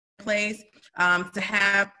place, to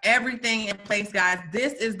have everything in place, guys.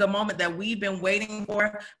 This is the moment that we've been waiting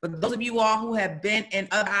for. But those of you all who have been in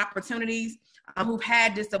other opportunities, who've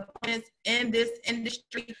had disappointments in this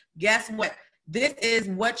industry, guess what? This is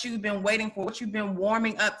what you've been waiting for, what you've been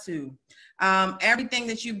warming up to. Everything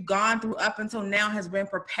that you've gone through up until now has been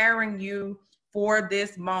preparing you for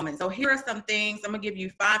this moment. So here are some things. I'm gonna give you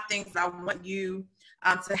 5 things I want you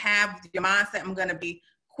to have your mindset. I'm gonna be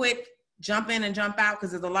quick, jump in and jump out,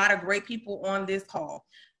 because there's a lot of great people on this call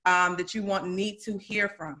that you need to hear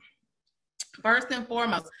from. First and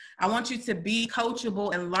foremost, I want you to be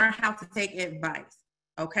coachable and learn how to take advice,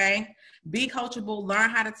 okay? Be coachable, learn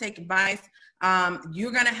how to take advice.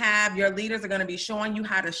 You're going to have, your leaders are going to be showing you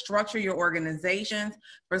how to structure your organizations.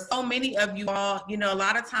 For so many of you all, you know, a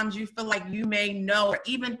lot of times you feel like you may know, or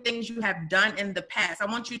even things you have done in the past. I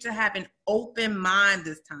want you to have an open mind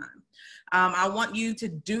this time. I want you to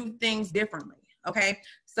do things differently, okay?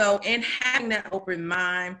 So in having that open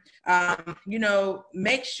mind, you know,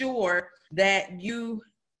 make sure that you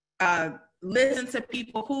listen to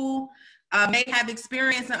people who may have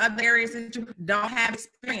experience in other areas that you don't have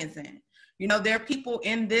experience in. You know, there are people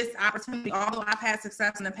in this opportunity, although I've had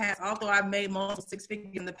success in the past, although I've made multiple 6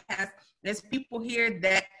 figures in the past, there's people here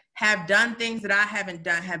that have done things that I haven't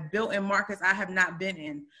done, have built in markets I have not been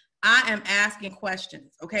in. I am asking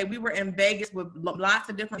questions, okay? We were in Vegas with lots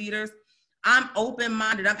of different leaders. I'm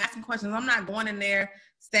open-minded. I'm asking questions. I'm not going in there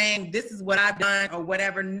saying this is what I've done or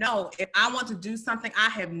whatever. No, if I want to do something I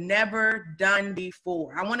have never done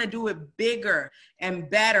before, I want to do it bigger and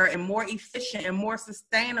better and more efficient and more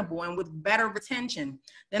sustainable and with better retention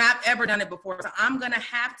than I've ever done it before. So I'm going to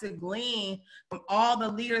have to glean from all the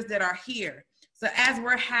leaders that are here. So as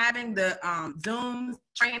we're having the Zoom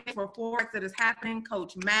training for Forex that is happening,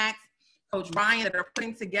 Coach Max, Coach Ryan that are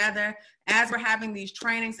putting together, as we're having these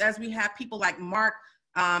trainings, as we have people like Mark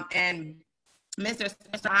and Mr.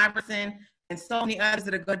 Iverson and so many others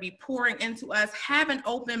that are going to be pouring into us, have an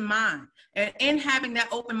open mind. And in having that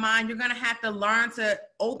open mind, you're going to have to learn to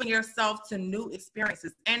open yourself to new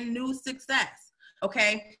experiences and new success.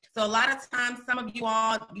 Okay, so a lot of times, some of you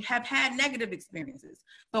all, you have had negative experiences.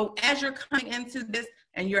 So as you're coming into this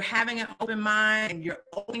and you're having an open mind and you're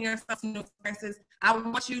opening yourself to new experiences, I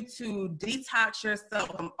want you to detox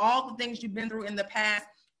yourself from all the things you've been through in the past.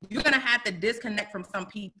 You're going to have to disconnect from some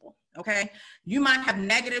people, okay? You might have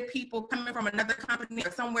negative people coming from another company or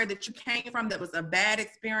somewhere that you came from that was a bad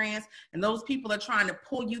experience, and those people are trying to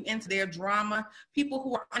pull you into their drama. People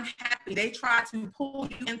who are unhappy, they try to pull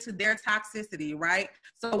you into their toxicity, right?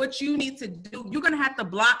 So what you need to do, you're going to have to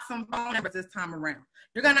block some phone numbers this time around.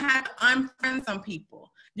 You're going to have to unfriend some people.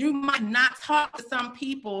 You might not talk to some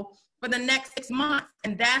people for the next 6 months,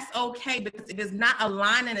 and that's okay, because it is not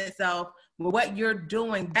aligning itself with what you're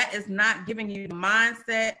doing. That is not giving you the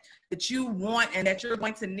mindset that you want and that you're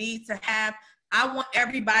going to need to have. I want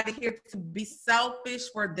everybody here to be selfish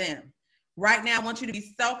for them. Right now, I want you to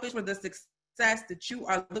be selfish for the success that you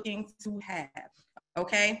are looking to have,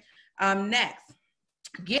 okay? Next,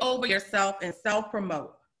 get over yourself and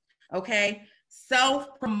self-promote, okay?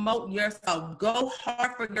 Self-promote yourself. Go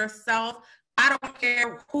hard for yourself. I don't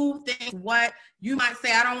care who thinks what. You might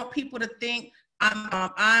say, I don't want people to think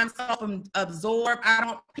I'm self-absorbed. I don't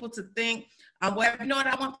want people to think whatever. You know what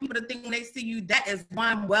I want people to think when they see you? That is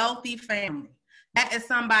one wealthy family. That is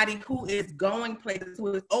somebody who is going places, who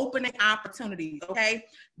is opening opportunities, okay?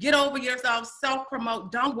 Get over yourself,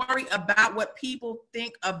 self-promote. Don't worry about what people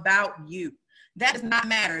think about you. That does not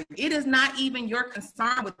matter. It is not even your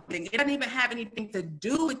concern with things. It doesn't even have anything to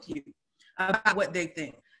do with you about what they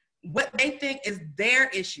think. What they think is their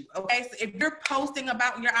issue, okay? So if you're posting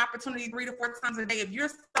about your opportunity 3 to 4 times a day, if you're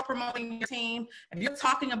self-promoting your team, if you're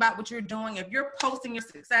talking about what you're doing, if you're posting your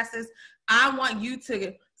successes, I want you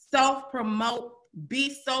to self-promote.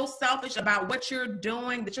 Be so selfish about what you're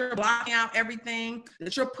doing, that you're blocking out everything,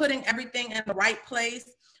 that you're putting everything in the right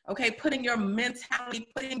place, okay? Putting your mentality,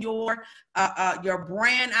 putting your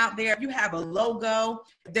brand out there. If you have a logo,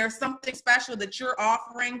 if there's something special that you're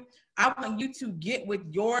offering, I want you to get with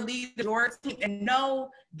your leader, your team, and know,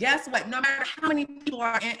 guess what? No matter how many people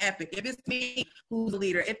are in Epic, if it's me who's the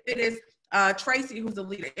leader, if it is Tracy who's the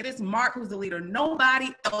leader, if it's Mark who's the leader, nobody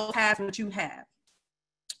else has what you have.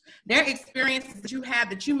 There are experiences that you have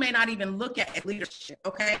that you may not even look at as leadership,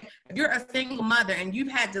 okay? If you're a single mother and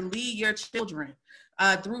you've had to lead your children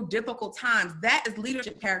through difficult times, that is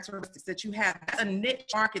leadership characteristics that you have. That's a niche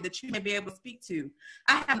market that you may be able to speak to.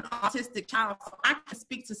 I have an autistic child, so I can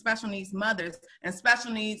speak to special needs mothers and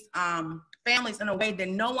special needs families in a way that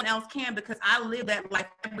no one else can, because I live that life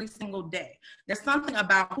every single day. There's something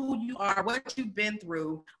about who you are, what you've been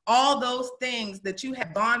through, all those things that you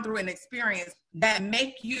have gone through and experienced that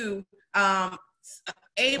make you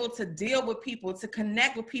able to deal with people, to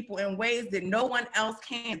connect with people in ways that no one else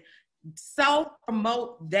can.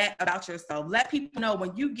 Self-promote that about yourself. Let people know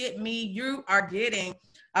when you get me, you are getting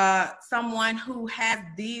someone who has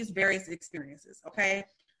these various experiences, okay?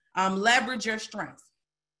 Leverage your strengths.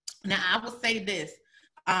 Now, I will say this.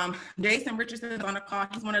 Jason Richardson is on the call.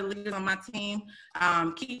 He's one of the leaders on my team.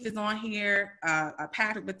 Keith is on here.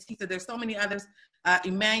 Patrick Batista. There's so many others.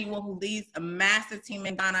 Emmanuel, who leads a massive team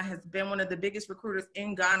in Ghana, has been one of the biggest recruiters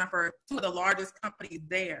in Ghana for two of the largest companies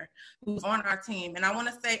there, who's on our team. And I want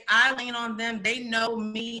to say I lean on them. They know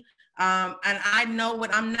me, and I know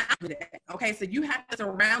what I'm not good at. Okay, so you have to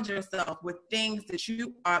surround yourself with things that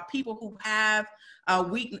you are, people who have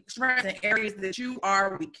weak strengths in areas that you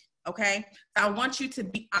are weak. Okay, so I want you to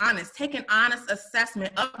be honest. Take an honest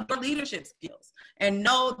assessment of your leadership skills and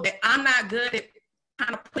know that I'm not good at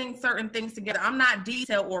kind of putting certain things together. I'm not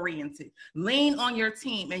detail oriented. Lean on your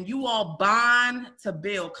team and you all bond to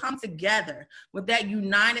build. Come together with that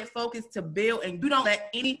united focus to build, and you don't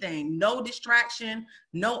let anything, no distraction,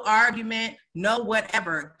 no argument, no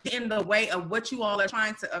whatever, get in the way of what you all are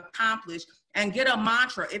trying to accomplish. And get a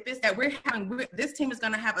mantra. If it's that this team is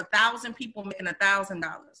going to have 1,000 people making $1,000.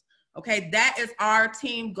 Okay, that is our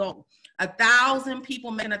team goal. 1,000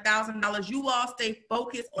 people making $1,000. You all stay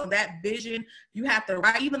focused on that vision. You have to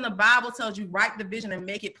write. Even the Bible tells you write the vision and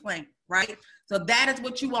make it plain, right? So that is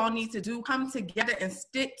what you all need to do. Come together and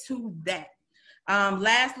stick to that.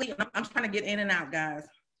 Lastly, I'm trying to get in and out, guys.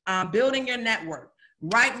 Building your network.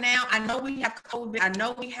 Right now, I know we have COVID. I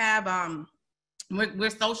know we have we're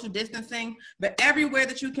social distancing, but everywhere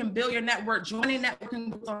that you can build your network, joining networking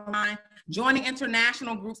groups online, joining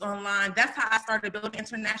international groups online. That's how I started building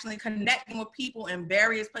internationally, connecting with people in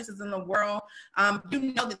various places in the world. You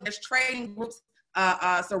know that there's trading groups,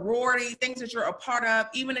 sororities, things that you're a part of.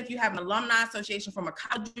 Even if you have an alumni association from a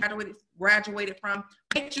college you graduated from,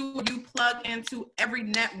 make sure you plug into every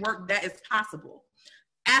network that is possible.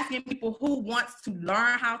 Asking people who wants to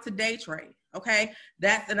learn how to day trade. Okay,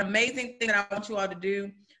 that's an amazing thing that I want you all to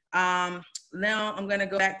do. Now I'm going to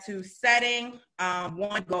go back to setting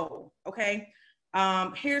one goal. Okay,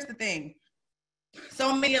 here's the thing.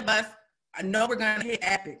 So many of us know we're going to hit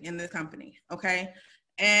Epic in this company. Okay,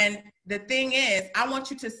 and the thing is, I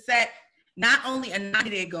want you to set not only a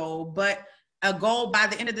 90-day goal, but a goal by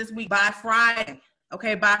the end of this week, by Friday.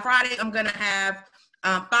 Okay, by Friday, I'm going to have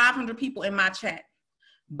 500 people in my chat.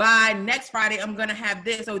 By next Friday, I'm going to have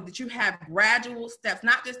this, so that you have gradual steps,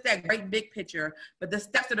 not just that great big picture, but the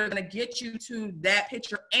steps that are going to get you to that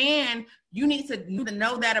picture. And you need to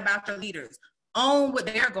know that about your leaders. Own what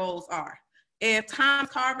their goals are. If Tom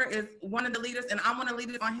Carver is one of the leaders and I'm one of the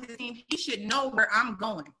leaders on his team, he should know where I'm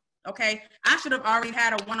going. Okay. I should have already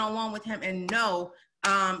had a one-on-one with him and know,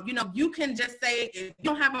 you can just say, if you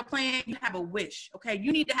don't have a plan, you have a wish. Okay.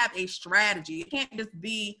 You need to have a strategy. It can't just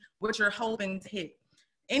be what you're hoping to hit.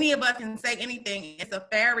 Any of us can say anything. It's a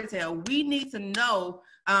fairy tale. We need to know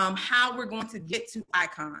how we're going to get to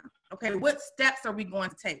icon. Okay, what steps are we going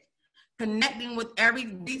to take? Connecting with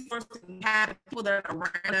every resource we have, people that are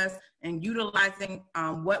around us, and utilizing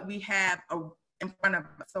what we have in front of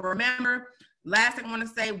us. So remember, last thing I want to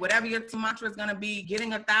say, whatever your team mantra is going to be,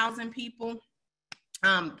 getting 1,000 people,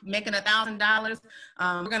 making $1,000.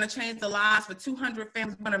 We're going to change the lives for 200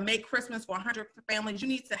 families. We're going to make Christmas for 100 families. You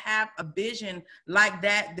need to have a vision like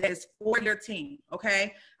that is for your team.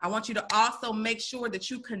 Okay. I want you to also make sure that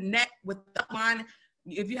you connect with the upline.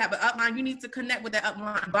 If you have an upline, you need to connect with that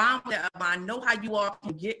upline, bond with that upline, know how you all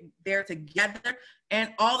can get there together.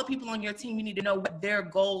 And all the people on your team, you need to know what their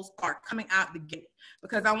goals are coming out the gate.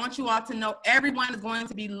 Because I want you all to know everyone is going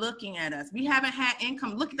to be looking at us. We haven't had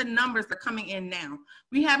income. Look at the numbers that are coming in now.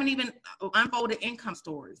 We haven't even unfolded income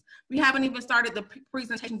stories. We haven't even started the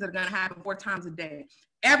presentations that are going to happen 4 times a day.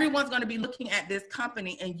 Everyone's going to be looking at this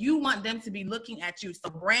company, and you want them to be looking at you. So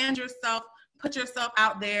brand yourself, put yourself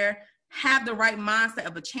out there, have the right mindset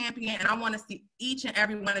of a champion. And I want to see each and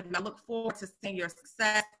every one of you. I look forward to seeing your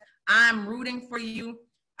success. I'm rooting for you.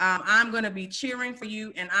 I'm going to be cheering for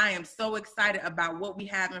you. And I am so excited about what we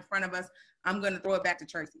have in front of us. I'm going to throw it back to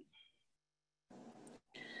Tracy.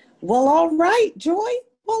 Well, all right, Joy.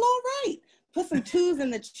 Well, all right. Put some 2s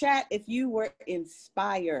in the chat if you were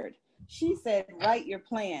inspired. She said, write your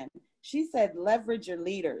plan. She said, leverage your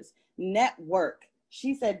leaders. Network.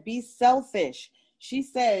 She said, be selfish. She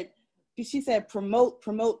said, She said, promote,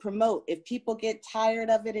 promote, promote. If people get tired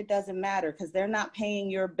of it, it doesn't matter because they're not paying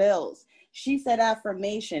your bills. She said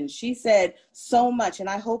affirmation. She said so much, and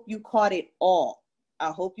I hope you caught it all.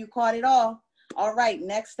 I hope you caught it all. All right,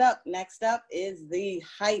 next up is the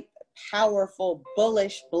hype, powerful,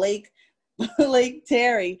 bullish Blake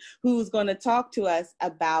Terry, who's going to talk to us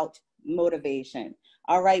about motivation.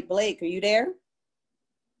 All right, Blake, are you there?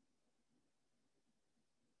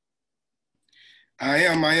 I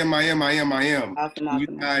am. Awesome. You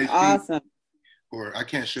guys awesome. Or I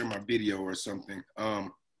can't share my video or something.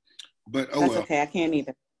 But That's well. Okay. I can't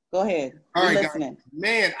either. Go ahead. All right, listening. Guys.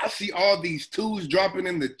 Man, I see all these twos dropping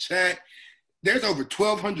in the chat. There's over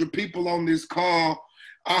 1,200 people on this call.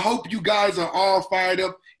 I hope you guys are all fired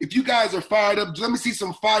up. If you guys are fired up, let me see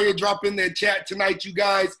some fire drop in that chat tonight, you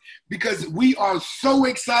guys, because we are so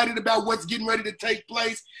excited about what's getting ready to take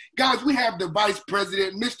place. Guys, we have the Vice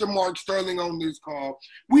President, Mr. Mark Sterling, on this call.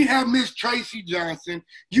 We have Miss Tracy Johnson.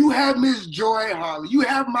 You have Miss Joy Holly. You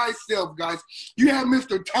have myself, guys. You have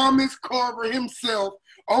Mr. Thomas Carver himself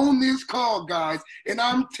on this call, guys. And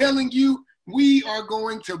I'm telling you, we are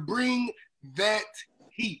going to bring that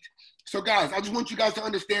heat. So, guys, I just want you guys to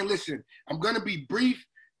understand, listen, I'm going to be brief,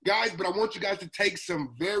 guys, but I want you guys to take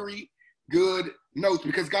some very good notes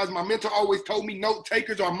because, guys, my mentor always told me note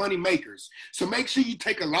takers are money makers. So make sure you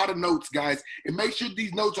take a lot of notes, guys, and make sure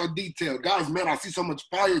these notes are detailed. Guys, man, I see so much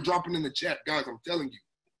fire dropping in the chat, guys, I'm telling you.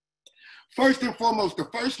 First and foremost, the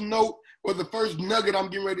first note or the first nugget I'm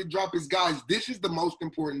getting ready to drop is, guys, this is the most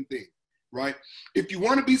important thing, right? If you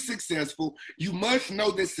want to be successful, you must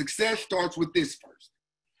know that success starts with this first.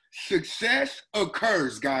 Success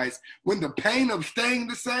occurs, guys, when the pain of staying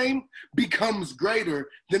the same becomes greater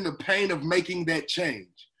than the pain of making that change.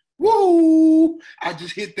 Woo! I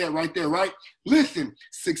just hit that right there, right? Listen,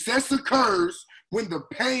 success occurs when the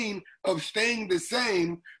pain of staying the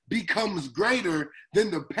same becomes greater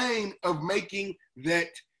than the pain of making that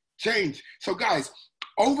change. So, guys,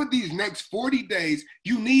 over these next 40 days,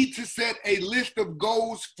 you need to set a list of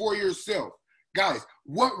goals for yourself. Guys,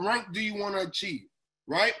 what rank do you want to achieve?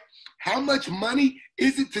 Right? How much money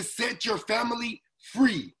is it to set your family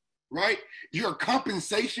free? Right? Your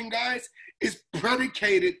compensation, guys, is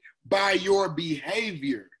predicated by your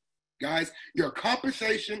behavior. Guys, your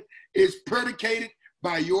compensation is predicated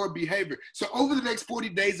by your behavior. So over the next 40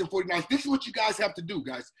 days and 40 nights, this is what you guys have to do,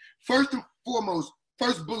 guys. First and foremost,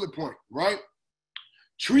 first bullet point, right?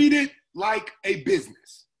 Treat it like a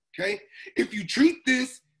business, okay? If you treat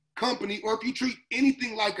this company or if you treat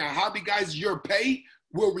anything like a hobby, guys, your pay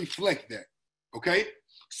will reflect that, okay?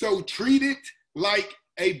 So treat it like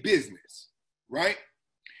a business, right?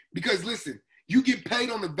 Because listen, you get paid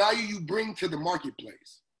on the value you bring to the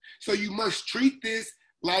marketplace. So you must treat this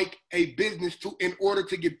like a business in order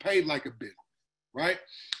to get paid like a business, right?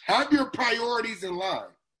 Have your priorities in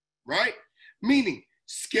line, right? Meaning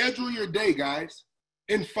schedule your day, guys,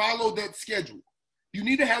 and follow that schedule. You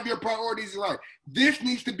need to have your priorities in line. This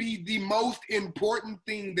needs to be the most important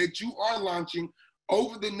thing that you are launching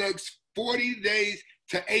over the next 40 days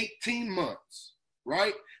to 18 months,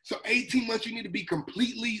 right? So 18 months, you need to be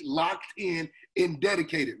completely locked in and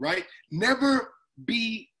dedicated, right? Never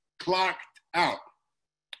be clocked out.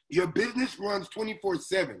 Your business runs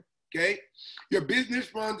 24/7, okay? Your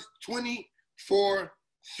business runs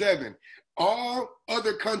 24/7. All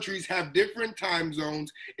other countries have different time zones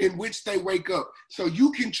in which they wake up. So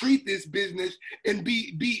you can treat this business and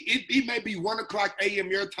it may be 1 o'clock a.m.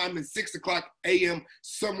 your time and 6 o'clock a.m.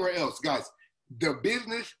 somewhere else. Guys, the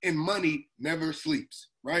business and money never sleeps,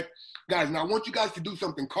 right? Guys, now I want you guys to do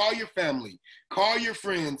something. Call your family, call your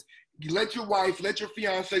friends, let your wife, let your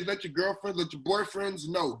fiancés, let your girlfriends, let your boyfriends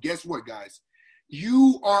know. Guess what, guys?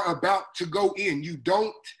 You are about to go in. You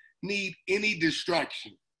don't need any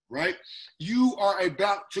distraction. Right? You are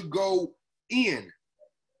about to go in,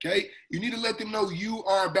 okay? You need to let them know you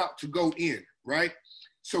are about to go in, right?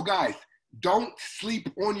 So guys, don't sleep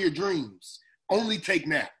on your dreams. Only take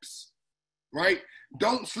naps, right?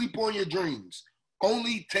 Don't sleep on your dreams.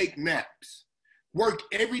 Only take naps. Work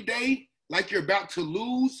every day like you're about to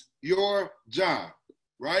lose your job,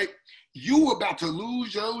 right? You about to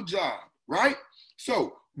lose your job, right?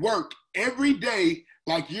 So work every day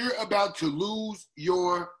like you're about to lose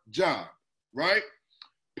your job, right?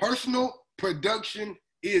 Personal production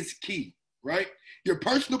is key, right? Your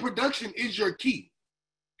personal production is your key,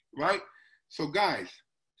 right? So guys,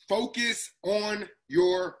 focus on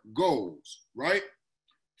your goals, right?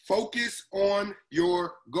 Focus on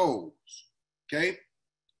your goals, okay?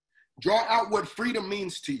 Draw out what freedom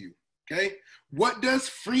means to you, okay? What does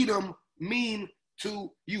freedom mean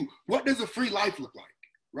to you? What does a free life look like,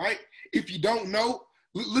 right? If you don't know,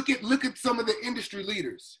 Look at some of the industry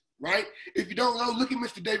leaders, right? If you don't know, look at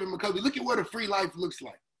Mr. David McCovy. Look at what a free life looks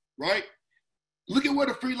like, right? Look at what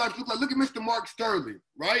a free life looks like. Look at Mr. Mark Sterling,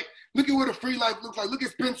 right? Look at what a free life looks like. Look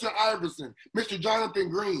at Spencer Iverson, Mr. Jonathan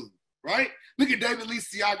Green, right? Look at David Lee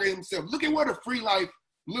Siaga himself. Look at what a free life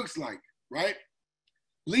looks like, right?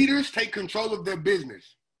 Leaders take control of their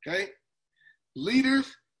business, okay?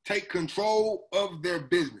 Leaders take control of their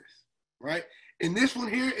business, right? And this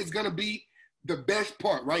one here is going to be the best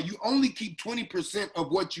part, right? You only keep 20%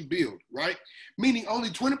 of what you build, right? Meaning only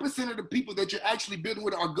 20% of the people that you're actually building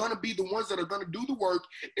with are going to be the ones that are going to do the work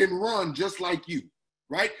and run just like you,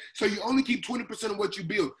 right? So you only keep 20% of what you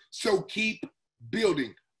build. So keep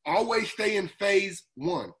building. Always stay in phase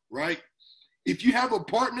one, right? If you have a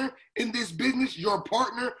partner in this business, your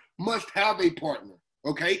partner must have a partner,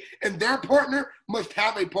 okay? And their partner must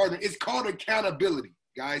have a partner. It's called accountability,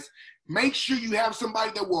 guys. Make sure you have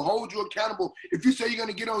somebody that will hold you accountable. If you say you're going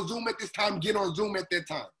to get on Zoom at this time, get on Zoom at that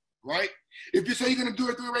time, right? If you say you're going to do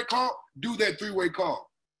a three-way call, do that three-way call,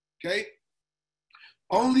 okay?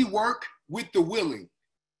 Only work with the willing,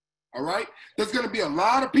 all right? There's going to be a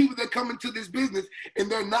lot of people that come into this business,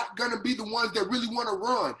 and they're not going to be the ones that really want to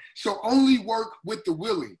run. So only work with the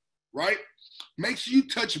willing, right? Make sure you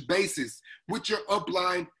touch bases with your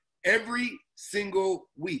upline every single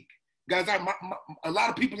week. Guys, a lot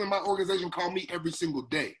of people in my organization call me every single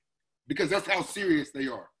day because that's how serious they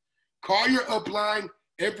are. Call your upline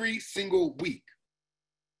every single week.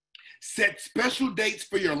 Set special dates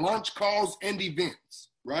for your launch calls and events,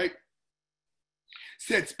 right?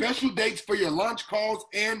 Set special dates for your launch calls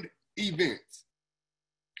and events.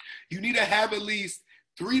 You need to have at least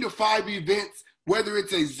 3 to 5 events, whether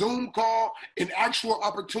it's a Zoom call, an actual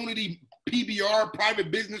opportunity, PBR,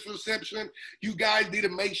 private business reception. You guys need to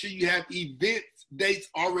make sure you have event dates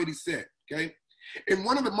already set, okay? And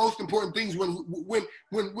one of the most important things when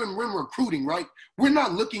recruiting, right? We're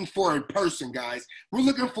not looking for a person, guys. We're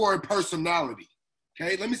looking for a personality,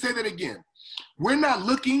 okay? Let me say that again. We're not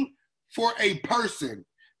looking for a person.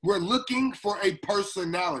 We're looking for a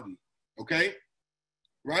personality, okay?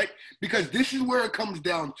 Right? Because this is where it comes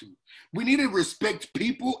down to. We need to respect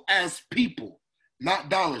people as people, not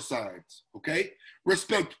dollar signs, okay?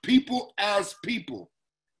 Respect people as people,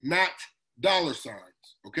 not dollar signs,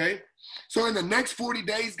 okay? So in the next 40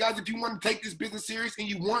 days, guys, if you want to take this business serious and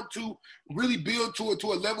you want to really build to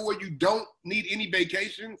a level where you don't need any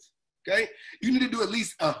vacations, okay? You need to do at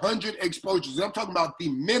least 100 exposures. And I'm talking about the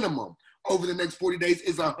minimum over the next 40 days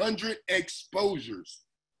is 100 exposures,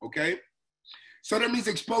 okay? So that means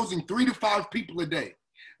exposing 3 to 5 people a day,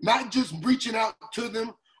 not just reaching out to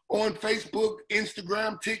them on Facebook,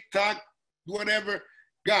 Instagram, TikTok, whatever.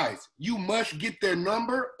 Guys, you must get their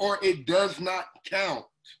number or it does not count,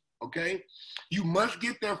 okay? You must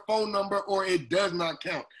get their phone number or it does not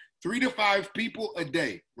count. 3 to 5 people a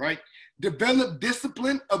day, right? Develop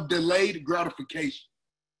discipline of delayed gratification,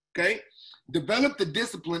 okay? Develop the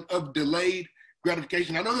discipline of delayed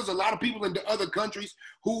gratification. I know there's a lot of people in the other countries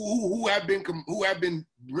who have been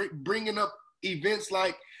bringing up events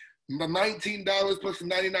like the $19 plus the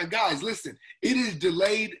 99. Guys, listen, it is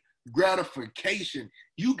delayed gratification.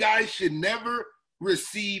 You guys should never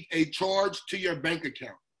receive a charge to your bank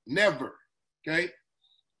account. Never, okay?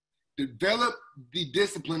 Develop the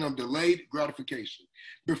discipline of delayed gratification.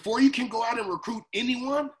 Before you can go out and recruit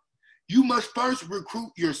anyone, you must first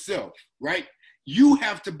recruit yourself, right? You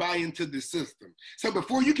have to buy into the system. So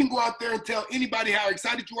before you can go out there and tell anybody how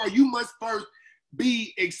excited you are, you must first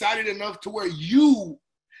be excited enough to where you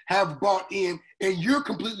have bought in and you're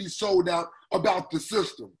completely sold out about the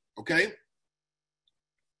system, okay?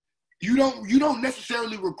 You don't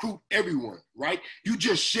necessarily recruit everyone, right? You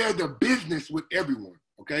just share the business with everyone,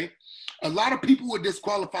 okay? A lot of people will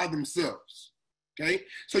disqualify themselves, okay?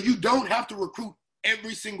 So you don't have to recruit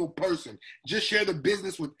every single person. Just share the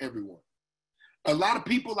business with everyone. A lot of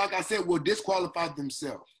people, like I said, will disqualify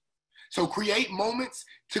themselves. So create moments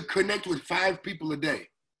to connect with 5 people a day,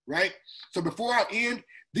 right? So before I end,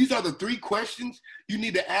 these are the 3 questions you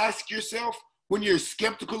need to ask yourself when you're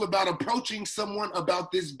skeptical about approaching someone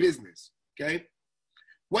about this business, okay?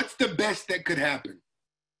 What's the best that could happen,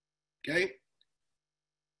 okay?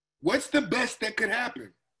 What's the best that could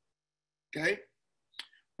happen, okay?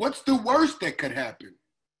 What's the worst that could happen,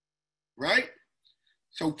 right?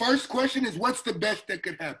 So first question is, what's the best that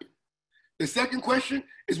could happen? The second question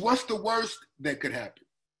is, what's the worst that could happen?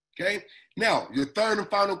 Okay? Now, your third and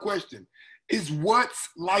final question is, what's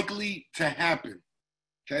likely to happen?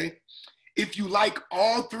 Okay? If you like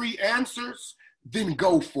all 3 answers, then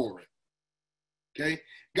go for it. Okay?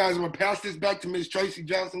 Guys, I'm going to pass this back to Ms. Tracy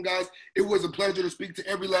Johnson, guys. It was a pleasure to speak to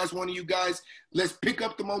every last one of you guys. Let's pick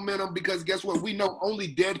up the momentum because guess what? We know only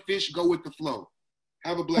dead fish go with the flow.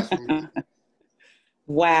 Have a blessed one.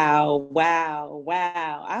 Wow, wow,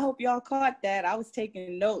 wow. I hope y'all caught that. I was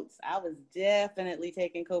taking notes. I was definitely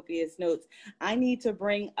taking copious notes. I need to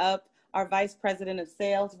bring up our Vice President of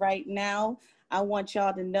Sales right now. I want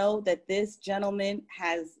y'all to know that this gentleman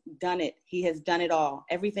has done it. He has done it all.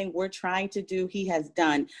 Everything we're trying to do, he has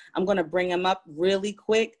done. I'm going to bring him up really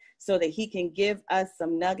quick so that he can give us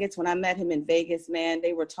some nuggets. When I met him in Vegas, man,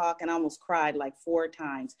 they were talking. I almost cried like 4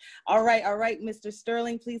 times. All right, Mr.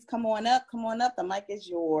 Sterling, please come on up. Come on up. The mic is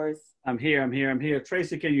yours. I'm here.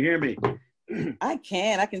 Tracy, can you hear me? I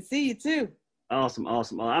can see you too. Awesome.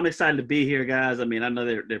 Well, I'm excited to be here, guys. I mean, I know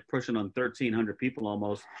they're pushing on 1,300 people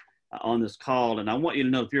almost on this call. And I want you to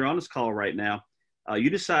know, if you're on this call right now, you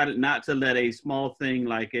decided not to let a small thing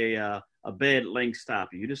like a bed link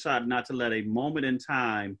stop you. You decided not to let a moment in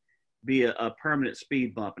time be a permanent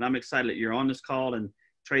speed bump. And I'm excited that you're on this call. And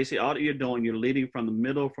Tracy, all that you're doing, you're leading from the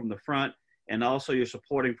middle, from the front, and also you're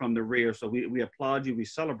supporting from the rear. So we applaud you. We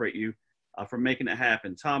celebrate you for making it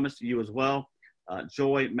happen. Thomas, you as well.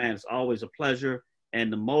 Joy, man, it's always a pleasure.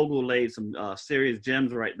 And the mogul laid some serious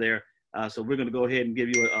gems right there. So we're going to go ahead and give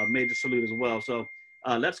you a major salute as well. So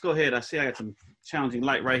let's go ahead. I see I got some challenging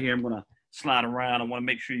light right here. I'm going to slide around. I want to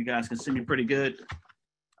make sure you guys can see me pretty good.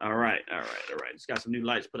 All right. It's got some new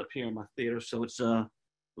lights put up here in my theater, so it's a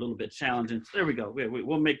little bit challenging. There we go.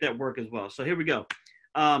 We'll make that work as well. So here we go.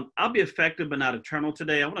 I'll be effective but not eternal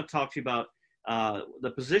today. I want to talk to you about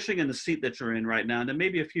the positioning and the seat that you're in right now, and then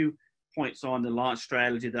maybe a few points on the launch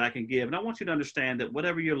strategy that I can give. And I want you to understand that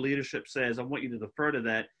whatever your leadership says, I want you to defer to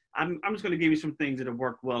that. I'm just going to give you some things that have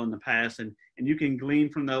worked well in the past, and you can glean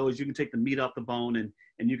from those. You can take the meat off the bone,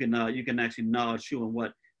 and you can actually chew on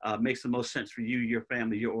what makes the most sense for you, your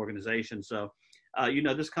family, your organization. So,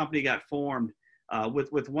 this company got formed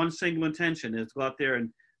with one single intention, is to go out there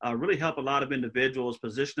and really help a lot of individuals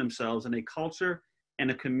position themselves in a culture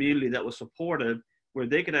and a community that was supportive, where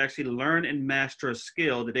they could actually learn and master a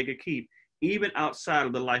skill that they could keep even outside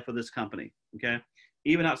of the life of this company, okay?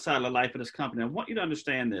 Even outside of the life of this company. I want you to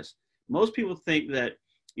understand this. Most people think that,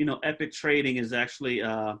 Epic Trading is actually,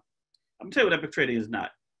 I'm gonna tell you what Epic Trading is not.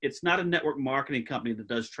 It's not a network marketing company that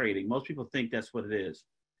does trading. Most people think that's what it is.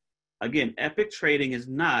 Again, Epic Trading is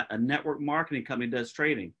not a network marketing company that does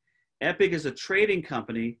trading. Epic is a trading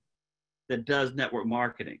company that does network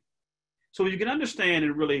marketing. So you can understand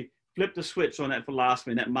and really flip the switch on that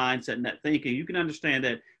philosophy and that mindset and that thinking, you can understand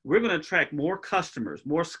that we're going to attract more customers,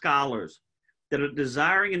 more scholars that are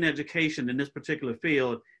desiring an education in this particular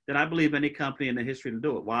field than I believe any company in the history to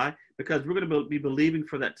do it. Why? Because we're going to be believing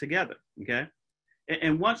for that together, okay?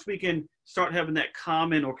 And once we can start having that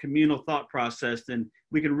common or communal thought process, then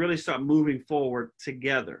we can really start moving forward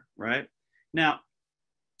together, right? Now,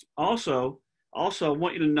 also I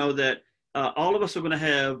want you to know that all of us are going to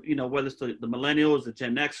have, whether it's the millennials, the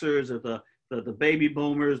Gen Xers, or the baby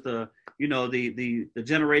boomers, the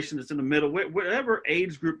generation that's in the middle, whatever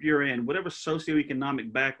age group you're in, whatever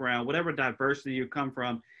socioeconomic background, whatever diversity you come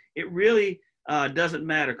from, it really doesn't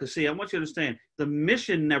matter. Because see, I want you to understand, the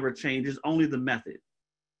mission never changes, only the method.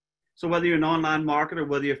 So whether you're an online marketer,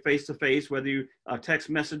 whether you're face-to-face, whether you're a text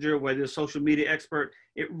messenger, whether you're a social media expert,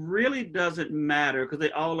 it really doesn't matter because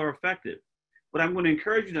they all are effective. What I'm going to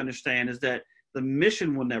encourage you to understand is that the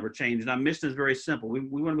mission will never change. And our mission is very simple. We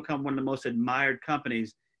want to become one of the most admired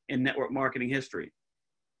companies in network marketing history.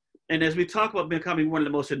 And as we talk about becoming one of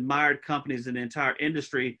the most admired companies in the entire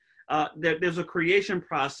industry, there's a creation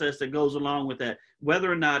process that goes along with that. Whether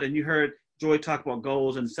or not, and you heard Joy talk about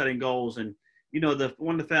goals and setting goals. And,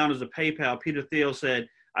 one of the founders of PayPal, Peter Thiel, said,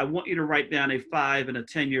 I want you to write down a 5 and a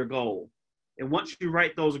 10-year goal. And once you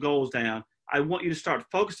write those goals down, I want you to start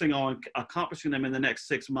focusing on accomplishing them in the next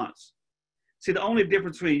 6 months. See, the only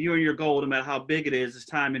difference between you and your goal, no matter how big it is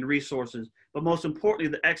time and resources. But most importantly,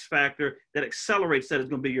 the X factor that accelerates that is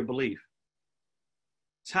going to be your belief.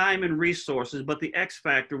 Time and resources, but the X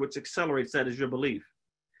factor which accelerates that is your belief.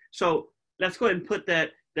 So let's go ahead and put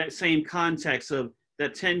that same context of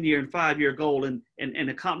that 10-year and 5-year goal and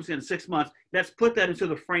accomplishing in 6 months. Let's put that into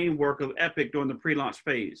the framework of Epic during the pre-launch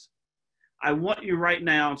phase. I want you right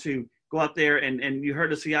now to go out there and you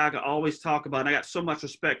heard the Siaga always talk about, and I got so much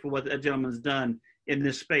respect for what that gentleman's done in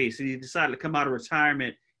this space. He decided to come out of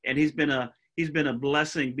retirement, and he's been a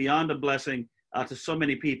blessing, beyond a blessing to so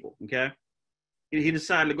many people, okay? He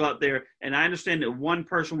decided to go out there, and I understand that one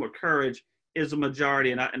person with courage is a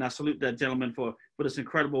majority, and I salute that gentleman for this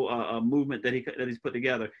incredible movement that he's put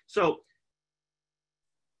together. So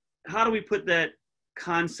how do we put that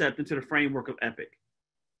concept into the framework of Epic?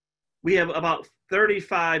 We have about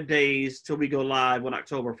 35 days till we go live on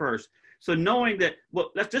October 1st. So knowing that,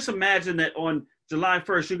 well, let's just imagine that on July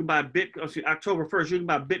 1st, you can buy October 1st, you can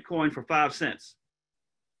buy Bitcoin for 5 cents.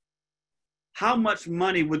 How much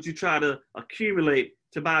money would you try to accumulate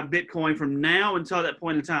to buy Bitcoin from now until that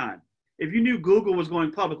point in time? If you knew Google was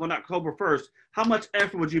going public on October 1st, how much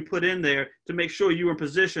effort would you put in there to make sure you were in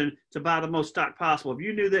position to buy the most stock possible? If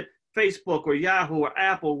you knew that Facebook or Yahoo or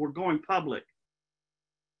Apple were going public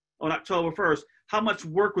on October 1st, how much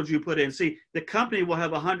work would you put in? See, the company will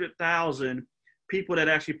have 100,000 people that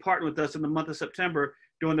actually partner with us in the month of September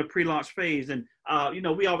during the pre-launch phase. And,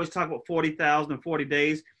 we always talk about 40,000 in 40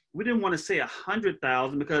 days. We didn't want to say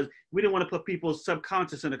 100,000 because we didn't want to put people's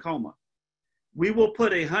subconscious in a coma. We will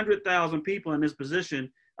put 100,000 people in this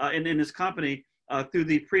position, in this company through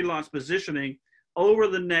the pre-launch positioning over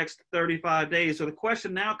the next 35 days. So the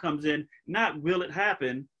question now comes in, not will it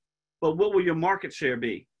happen, but what will your market share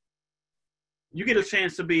be? You get a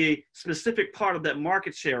chance to be a specific part of that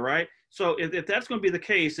market share, right? So if that's going to be the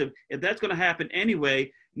case, if that's going to happen anyway,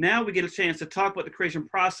 now we get a chance to talk about the creation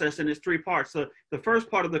process in its 3 parts. So the first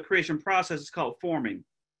part of the creation process is called forming.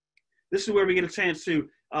 This is where we get a chance to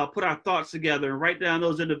put our thoughts together and write down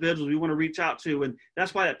those individuals we want to reach out to. And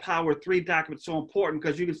that's why that Power 3 document is so important,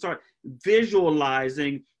 because you can start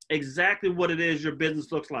visualizing exactly what it is your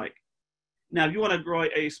business looks like. Now, if you want to grow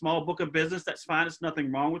a small book of business, that's fine. There's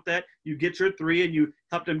nothing wrong with that. You get your 3 and you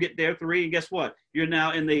help them get their 3. And guess what? You're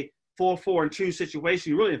now in the 4, 4, and 2 situation.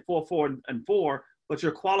 You're really in 4, 4, and 4, but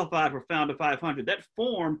you're qualified for Founder 500. That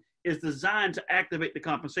form is designed to activate the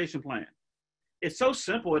compensation plan. It's so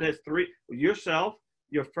simple. It has 3, yourself,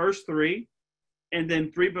 your first 3, and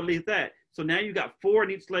then 3 beneath that. So now you got 4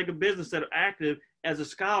 in each leg of business that are active as a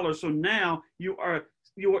scholar. So now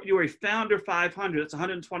you're a Founder 500. It's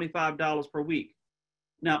 $125 per week.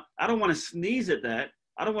 Now, I don't want to sneeze at that.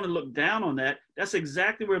 I don't want to look down on that. That's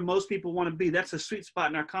exactly where most people want to be. That's a sweet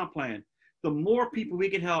spot in our comp plan. The more people we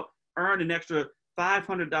can help earn an extra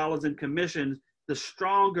 $500 in commissions, the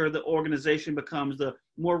stronger the organization becomes, the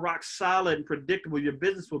more rock solid and predictable your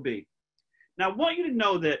business will be. Now, I want you to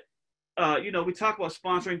know that, we talk about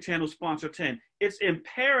sponsoring 10 will sponsor 10. It's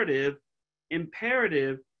imperative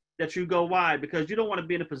that you go wide, because you don't want to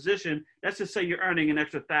be in a position, let's just say you're earning an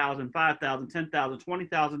extra $1,000, $5,000, $10,000,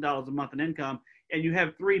 $20,000 a month in income, and you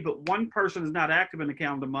have 3, but one person is not active in the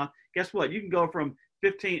calendar month. Guess what? You can go from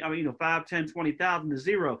 5, 10, 20,000 to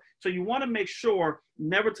 0. So you want to make sure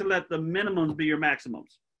never to let the minimums be your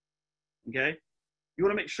maximums. Okay? You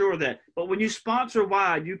want to make sure that. But when you sponsor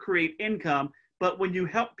wide, you create income. But when you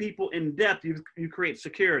help people in depth, you create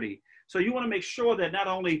security. So you want to make sure that not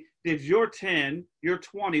only did your 10, your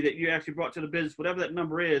 20 that you actually brought to the business, whatever that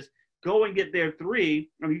number is, go and get their 3.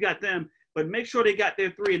 I mean, you got them, but make sure they got their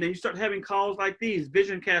 3. And then you start having calls like these,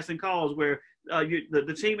 vision casting calls, where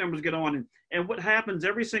the team members get on. And what happens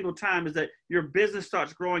every single time is that your business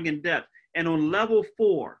starts growing in depth. And on level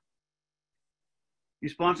 4, you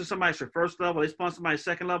sponsor somebody at your first level, they sponsor somebody at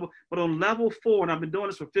second level. But on level 4, and I've been doing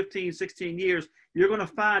this for 15, 16 years, you're going to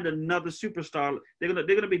find another superstar. They're going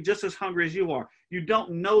to be just as hungry as you are. You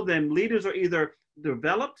don't know them. Leaders are either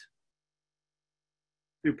developed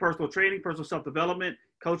through personal training, personal self-development,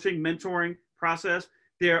 coaching, mentoring process.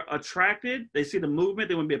 They're attracted. They see the movement.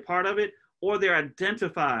 They want to be a part of it. Or they're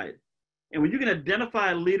identified. And when you can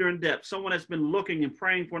identify a leader in depth, someone that's been looking and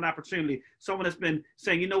praying for an opportunity, someone that's been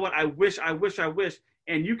saying, you know what, I wish,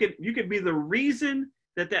 and you can be the reason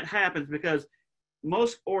that happens, because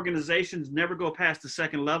most organizations never go past the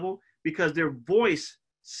second level because their voice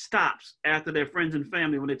stops after their friends and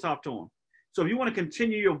family when they talk to them. So if you want to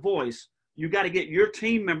continue your voice, you got to get your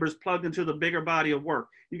team members plugged into the bigger body of work.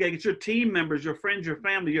 You got to get your team members, your friends, your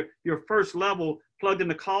family, your first level plugged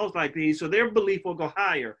into calls like these, so their belief will go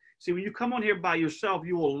higher. See, when you come on here by yourself,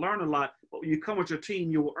 you will learn a lot, but when you come with your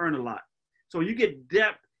team, you will earn a lot. So when you get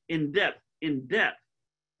depth,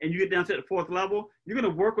 and you get down to the 4th level, you're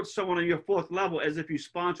going to work with someone on your 4th level as if you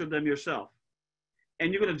sponsored them yourself.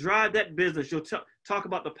 And you're going to drive that business. You'll talk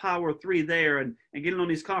about the power of 3 there, and getting on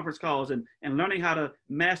these conference calls and learning how to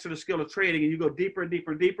master the skill of trading. And you go deeper and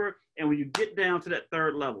deeper and deeper. And when you get down to that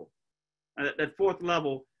 3rd level, that 4th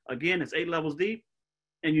level, again, it's 8 levels deep,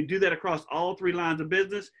 and you do that across all 3 lines of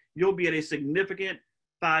business, you'll be at a significant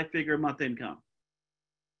 5-figure a month income.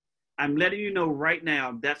 I'm letting you know right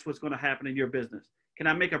now that's what's going to happen in your business. Can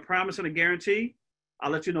I make a promise and a guarantee? I'll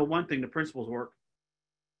let you know one thing: the principles work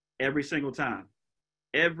every single time.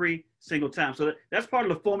 Every single time. So that's part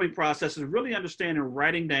of the forming process, is really understanding and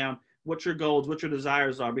writing down what your goals, what your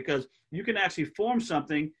desires are, because you can actually form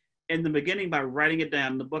something in the beginning by writing it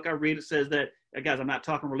down. In the book I read, it says that, guys, I'm not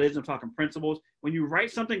talking religion, I'm talking principles. When you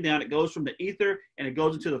write something down, it goes from the ether and it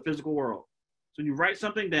goes into the physical world. So when you write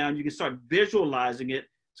something down, you can start visualizing it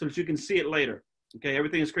so that you can see it later. Okay,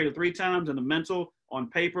 everything is created 3 times in the mental, on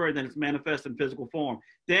paper, and then it's manifest in physical form.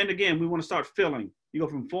 Then again, we want to start filling. You go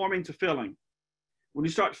from forming to filling. When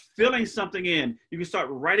you start filling something in, you can start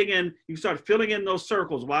writing in, you start filling in those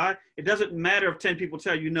circles. Why? It doesn't matter if 10 people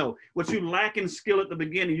tell you no. What you lack in skill at the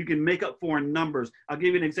beginning, you can make up for in numbers. I'll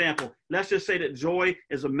give you an example. Let's just say that Joy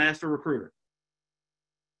is a master recruiter.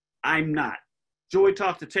 I'm not. Joy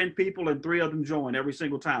talks to 10 people and 3 of them join every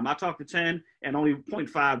single time. I talk to 10 and only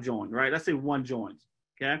 0.5 join, right? Let's say 1 joins,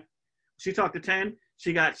 okay? She talked to 10,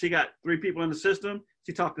 she got 3 people in the system.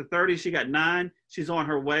 She talked to 30, she got 9. She's on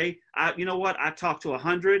her way. You know what? I talked to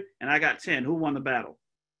 100 and I got 10. Who won the battle?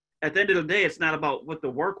 At the end of the day, it's not about what the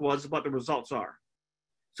work was, it's what the results are.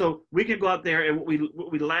 So we can go out there and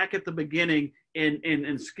what we lack at the beginning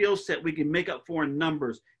in skill set, we can make up for in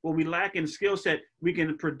numbers. What we lack in skill set, we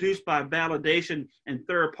can produce by validation and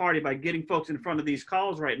third party by getting folks in front of these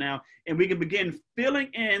calls right now. And we can begin filling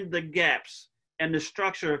in the gaps and the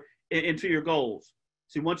structure into your goals.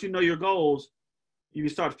 See, once you know your goals, you can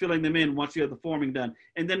start filling them in once you have the forming done.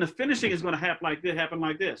 And then the finishing is going to happen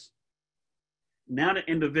like this. Now the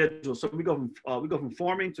individuals. So we go from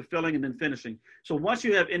forming to filling and then finishing. So once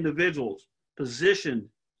you have individuals positioned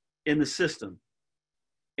in the system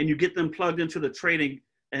and you get them plugged into the trading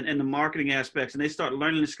and the marketing aspects and they start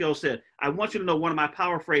learning the skill set, I want you to know one of my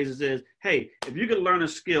power phrases is, hey, if you could learn a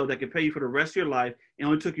skill that could pay you for the rest of your life and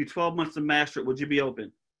only took you 12 months to master it, would you be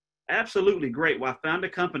open? Absolutely, great. Well, I found a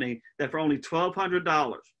company that for only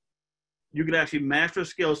 $1,200, you could actually master a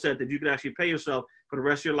skill set that you could actually pay yourself for the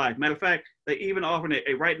rest of your life. Matter of fact, they even offer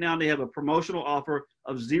right now, they have a promotional offer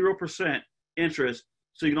of 0% interest.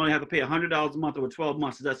 So you can only have to pay $100 a month over 12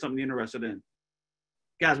 months. Is that something you're interested in?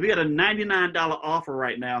 Guys, we got a $99 offer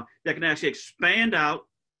right now that can actually expand out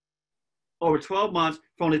over 12 months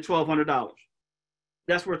for only $1,200.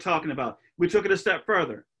 That's what we're talking about. We took it a step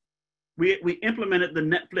further. We implemented the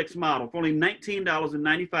Netflix model for only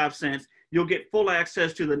 $19.95. You'll get full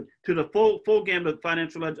access to the full gamut of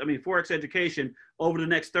Forex education over the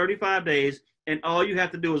next 35 days. And all you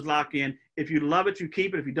have to do is lock in. If you love it, you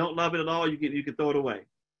keep it. If you don't love it at all, you can throw it away.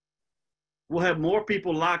 We'll have more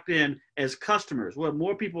people locked in as customers. We'll have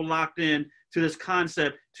more people locked in to this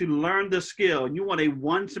concept to learn the skill. And you want a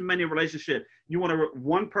one-to-many relationship. You want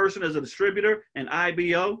one person as a distributor, an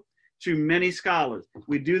IBO, to many scholars.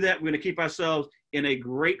 We do that. We're going to keep ourselves in a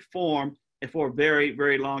great form and for a very,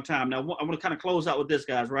 very long time. Now, I want to kind of close out with this,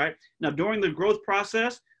 guys, right? Now, during the growth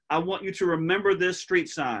process, I want you to remember this street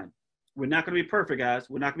sign. We're not going to be perfect, guys.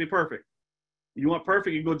 We're not going to be perfect. You want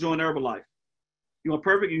perfect, you can go join Herbalife. You want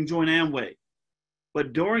perfect, you can join Amway.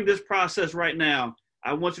 But during this process right now,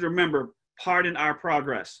 I want you to remember, pardon our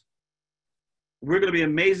progress. We're going to be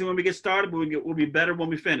amazing when we get started, but we'll be better when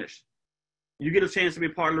we finish. You get a chance to be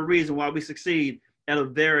part of the reason why we succeed at a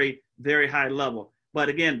very, very high level. But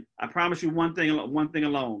again, I promise you one thing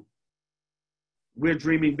alone. We're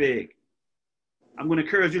dreaming big. I'm going to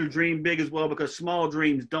encourage you to dream big as well because small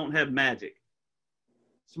dreams don't have magic.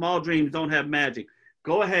 Small dreams don't have magic.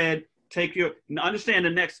 Go ahead, understand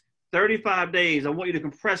the next 35 days. I want you to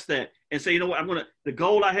compress that and say, you know what, the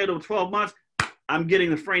goal I had over 12 months, I'm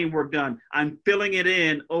getting the framework done. I'm filling it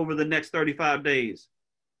in over the next 35 days.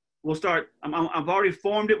 We'll start, I've already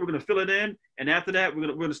formed it. We're going to fill it in. And after that,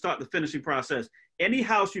 we're going to start the finishing process. Any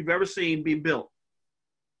house you've ever seen be built,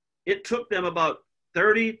 it took them about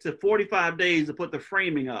 30 to 45 days to put the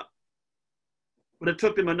framing up. But it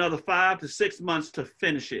took them another 5 to 6 months to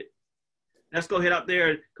finish it. Let's go ahead out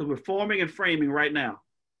there because we're forming and framing right now.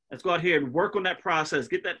 Let's go out here and work on that process,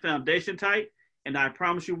 get that foundation tight. And I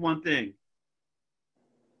promise you one thing,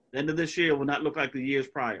 the end of this year will not look like the years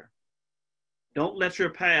prior. Don't let your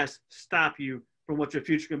past stop you from what your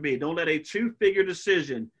future can be. Don't let a 2-figure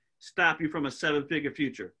decision stop you from a 7-figure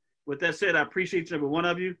future. With that said, I appreciate every one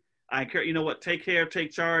of you. I encourage, you know what, take care,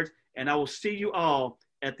 take charge, and I will see you all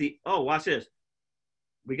at watch this.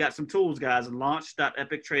 We got some tools, guys,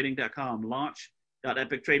 launch.epictrading.com,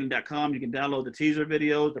 launch.epictrading.com. You can download the teaser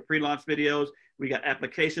videos, the pre-launch videos. We got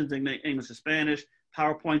applications in English and Spanish,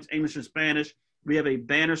 PowerPoints, English and Spanish. We have a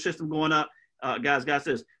banner system going up. Guys,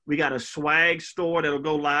 this. We got a swag store that'll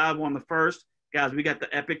go live on the 1st. Guys, we got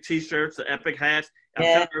the Epic t-shirts, the Epic hats. I'm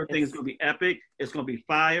telling you, everything is going to be epic. It's going to be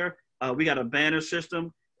fire. We got a banner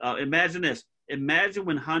system. Imagine this. Imagine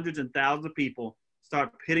when hundreds and thousands of people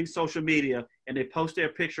start hitting social media and they post their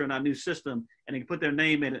picture in our new system and they can put their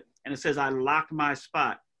name in it and it says, I locked my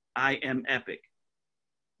spot. I am epic.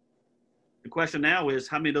 The question now is,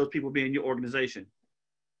 how many of those people be in your organization?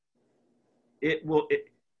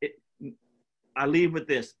 I leave with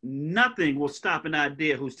this. Nothing will stop an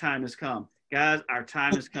idea whose time has come. Guys, our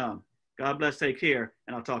time has come. God bless, take care,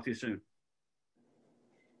 and I'll talk to you soon.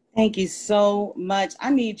 Thank you so much. I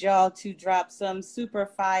need y'all to drop some super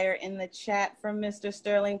fire in the chat from Mr.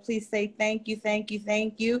 Sterling. Please say thank you, thank you,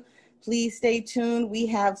 thank you. Please stay tuned. We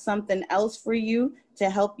have something else for you to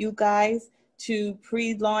help you guys to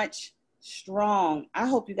pre-launch strong. I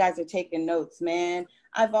hope you guys are taking notes, man.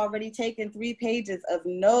 I've already taken 3 pages of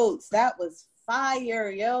notes. That was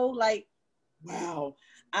fire, yo. Like, wow.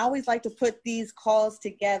 I always like to put these calls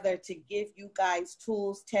together to give you guys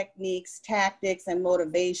tools, techniques, tactics, and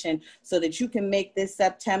motivation so that you can make this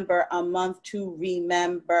September a month to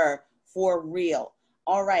remember for real.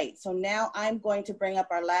 All right, so now I'm going to bring up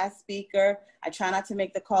our last speaker. I try not to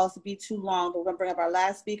make the calls to be too long, but we're going to bring up our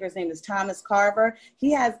last speaker. His name is Thomas Carver.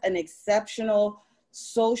 He has an exceptional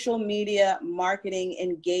social media marketing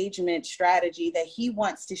engagement strategy that he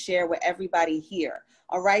wants to share with everybody here.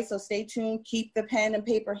 All right, so stay tuned. Keep the pen and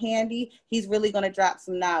paper handy. He's really going to drop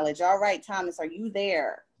some knowledge. All right, Thomas, are you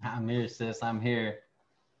there? I'm here, sis. I'm here.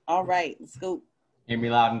 All right, let's go. Hear me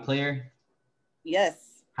loud and clear? Yes.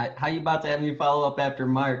 How you about to have me follow up after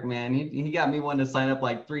Mark, man? He got me wanting to sign up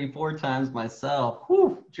like 3-4 times myself.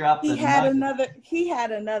 Whew, dropped the He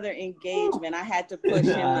had another engagement. I had to push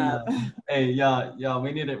him up. Hey, y'all,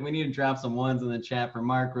 we need to drop some ones in the chat for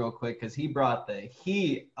Mark real quick because he brought the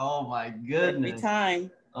heat. Oh my goodness. Every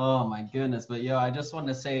time. Oh my goodness. But I just wanted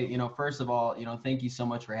to say, first of all, thank you so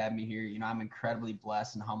much for having me here. I'm incredibly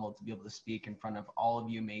blessed and humbled to be able to speak in front of all of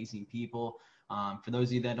you amazing people. For those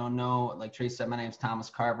of you that don't know, like Trace said, my name is Thomas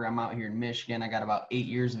Carver. I'm out here in Michigan. I got about 8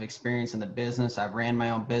 years of experience in the business. I've ran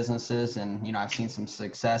my own businesses and, I've seen some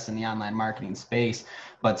success in the online marketing space.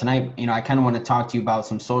 But tonight, I kind of want to talk to you about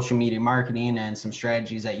some social media marketing and some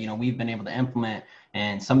strategies that, we've been able to implement.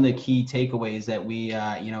 And some of the key takeaways that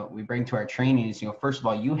we bring to our training is, first of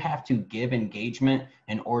all, you have to give engagement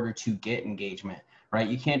in order to get engagement. Right?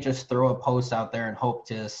 You can't just throw a post out there and hope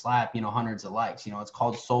to slap, hundreds of likes. It's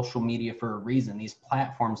called social media for a reason. These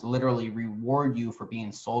platforms literally reward you for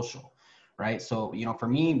being social, right? So, for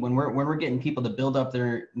me, when we're getting people to build up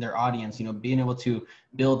their audience, being able to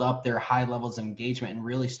build up their high levels of engagement and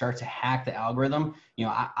really start to hack the algorithm,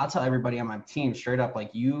 I'll tell everybody on my team straight up,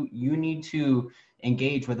 like you need to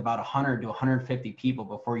engage with about 100 to 150 people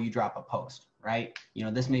before you drop a post. Right?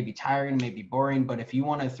 This may be tiring, may be boring, but if you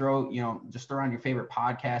want to throw, just throw on your favorite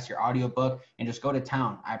podcast, your audiobook, and just go to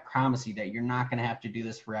town, I promise you that you're not going to have to do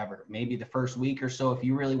this forever. Maybe the first week or so, if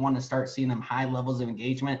you really want to start seeing them high levels of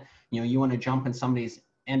engagement, you want to jump in somebody's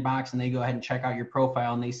inbox and they go ahead and check out your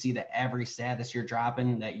profile and they see that every status you're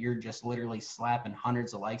dropping, that you're just literally slapping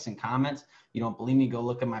hundreds of likes and comments. You don't believe me? Go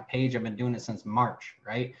look at my page. I've been doing it since March,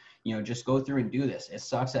 right? Just go through and do this. It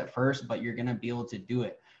sucks at first, but you're going to be able to do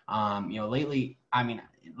it.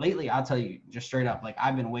 Lately, I'll tell you just straight up, like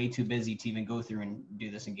I've been way too busy to even go through and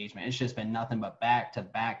do this engagement. It's just been nothing but back to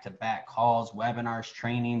back calls, webinars,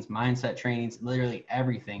 trainings, mindset trainings, literally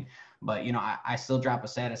everything. But, I still drop a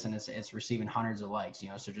status and it's receiving hundreds of likes,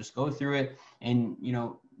 so just go through it and,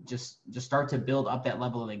 just start to build up that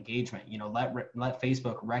level of engagement. Let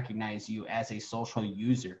Facebook recognize you as a social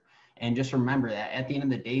user. And just remember that at the end of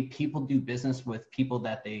the day, people do business with people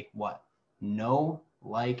that they know,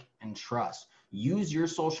 like, and trust. Use your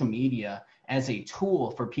social media as a tool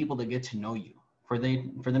for people to get to know you, for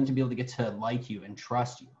them to be able to get to like you and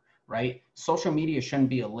trust you, right? Social media shouldn't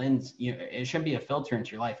be a lens, it shouldn't be a filter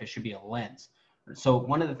into your life, it should be a lens. So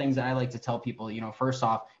one of the things that I like to tell people, first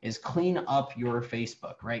off is clean up your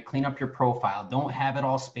Facebook, right? Clean up your profile. Don't have it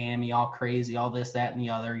all spammy, all crazy, all this, that, and the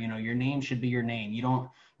other. Your name should be your name. You don't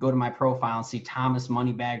go to my profile and see Thomas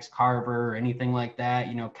Moneybags Carver or anything like that,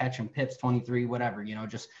 catching pips 23, whatever,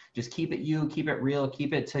 just keep it you, keep it real,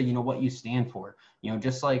 keep it to, what you stand for,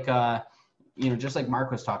 just like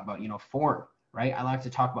Mark was talking about, form, right? I like to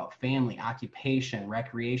talk about family, occupation,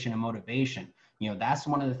 recreation, and motivation. That's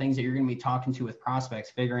one of the things that you're going to be talking to with prospects,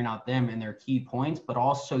 figuring out them and their key points, but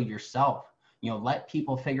also yourself. Let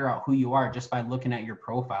people figure out who you are just by looking at your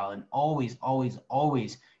profile, and always, always,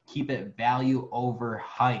 always keep it value over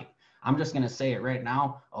hype. I'm just going to say it right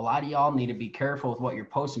now. A lot of y'all need to be careful with what you're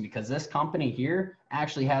posting, because this company here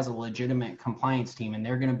actually has a legitimate compliance team, and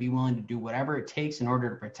they're going to be willing to do whatever it takes in order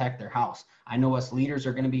to protect their house. I know us leaders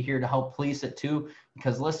are going to be here to help police it too,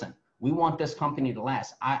 because listen, we want this company to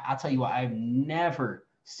last. I'll tell you what, I've never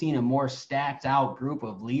seen a more stacked out group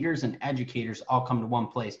of leaders and educators all come to one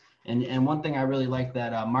place. And one thing I really like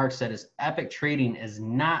that Mark said is Epic Trading is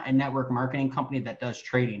not a network marketing company that does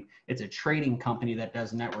trading. It's a trading company that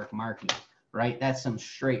does network marketing. right? That's some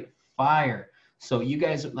straight fire. So you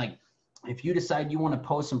guys, like, if you decide you want to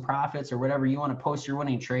post some profits or whatever, you want to post your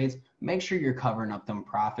winning trades, make sure you're covering up them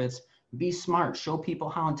profits. Be smart. Show people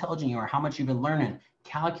how intelligent you are, how much you've been learning.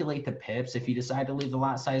 Calculate the pips. If you decide to leave the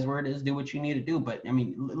lot size where it is, do what you need to do. But I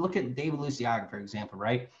mean, look at David Luciaga, for example,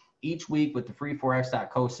 right? Each week with the free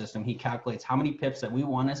Forex.co system, he calculates how many pips that we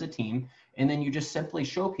won as a team. And then you just simply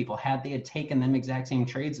show people, had they had taken them exact same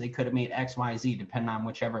trades, they could have made X, Y, Z, depending on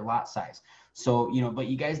whichever lot size. So, you know, but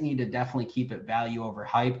you guys need to definitely keep it value over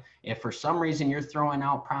hype. If for some reason you're throwing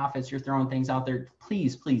out profits, you're throwing things out there,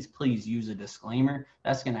 please, please, please use a disclaimer.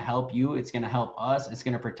 That's going to help you. It's going to help us. It's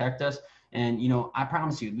going to protect us. And, you know, I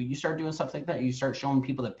promise you, when you start doing stuff like that, you start showing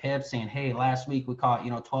people the pips, saying, hey, last week we caught,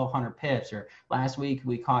 1,200 pips, or last week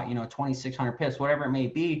we caught, 2,600 pips, whatever it may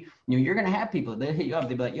be. You're going to have people, they hit you up.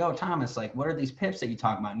 They'll be like, yo, Thomas, like, what are these pips that you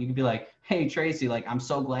talk about? And you can be like, hey, Tracy, like, I'm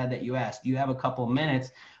so glad that you asked. Do you have a couple of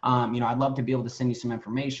minutes? I'd love to be able to send you some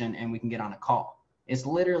information and we can get on a call. It's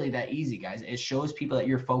literally that easy, guys. It shows people that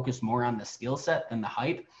you're focused more on the skill set than the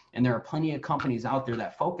hype. And there are plenty of companies out there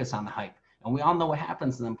that focus on the hype. And we all know what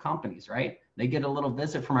happens to them companies, right? They get a little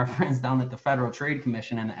visit from our friends down at the Federal Trade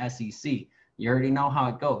Commission and the SEC. You already know how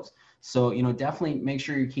it goes. So, definitely make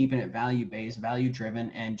sure you're keeping it value-based, value-driven.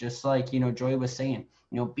 And just like, Joy was saying,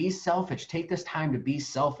 be selfish. Take this time to be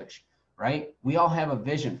selfish, right? We all have a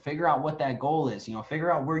vision. Figure out what that goal is.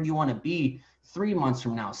 Figure out where you want to be 3 months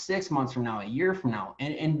from now, 6 months from now, a year from now,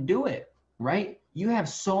 and do it, right? You have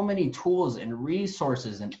so many tools and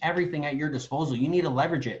resources and everything at your disposal. You need to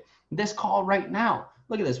leverage it. This call right now,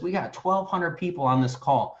 look at this. We got 1,200 people on this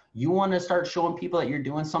call. You want to start showing people that you're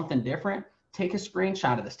doing something different? Take a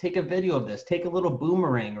screenshot of this. Take a video of this. Take a little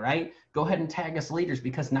boomerang, right? Go ahead and tag us leaders,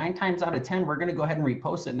 because 9 times out of 10, we're going to go ahead and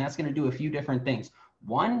repost it. And that's going to do a few different things.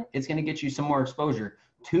 1, it's going to get you some more exposure.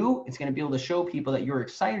 2, it's going to be able to show people that you're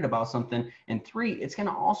excited about something. And 3, it's going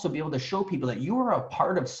to also be able to show people that you are a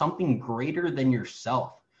part of something greater than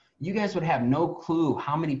yourself. You guys would have no clue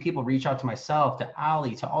how many people reach out to myself, to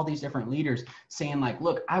Ali, to all these different leaders saying like,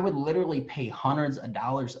 look, I would literally pay hundreds of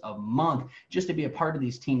dollars a month just to be a part of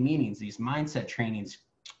these team meetings, these mindset trainings,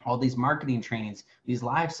 all these marketing trainings, these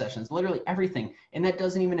live sessions, literally everything. And that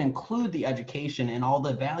doesn't even include the education and all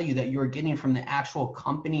the value that you're getting from the actual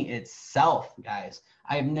company itself, guys.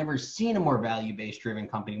 I have never seen a more value-based driven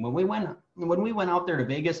company. When we went out there to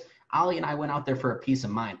Vegas, Ali and I went out there for a peace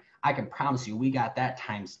of mind. I can promise you we got that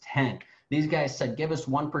times 10. These guys said, give us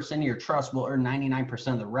 1% of your trust, we'll earn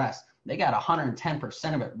 99% of the rest. They got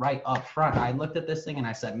 110% of it right up front. I looked at this thing and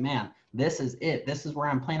I said, man, this is it. This is where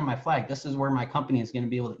I'm planting my flag. This is where my company is going to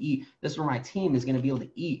be able to eat. This is where my team is going to be able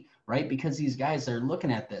to eat, right? Because these guys are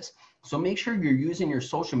looking at this. So make sure you're using your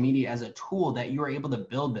social media as a tool that you are able to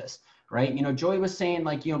build this, right? Joy was saying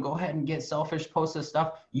like, go ahead and get selfish, post this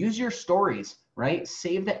stuff. Use your stories, right?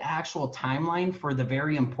 Save the actual timeline for the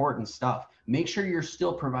very important stuff. Make sure you're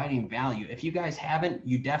still providing value. If you guys haven't,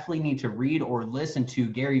 you definitely need to read or listen to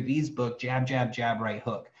Gary Vee's book, Jab, Jab, Jab, Right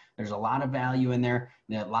Hook. There's a lot of value in there.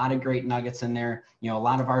 There's a lot of great nuggets in there. A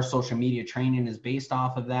lot of our social media training is based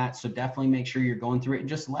off of that. So definitely make sure you're going through it and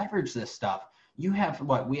just leverage this stuff. You have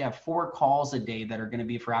we have 4 calls a day that are going to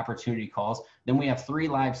be for opportunity calls. Then we have 3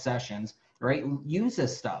 live sessions, right? Use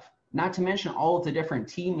this stuff. Not to mention all of the different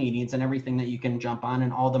team meetings and everything that you can jump on,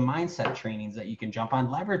 and all the mindset trainings that you can jump on.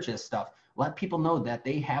 Leverage this stuff. Let people know that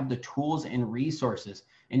they have the tools and resources.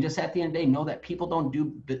 And just at the end of the day, know that people don't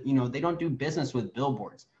do, they don't do business with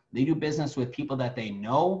billboards. They do business with people that they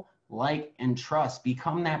know, like, and trust.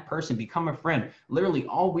 Become that person. Become a friend. Literally,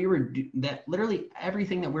 literally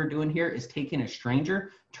everything that we're doing here is taking a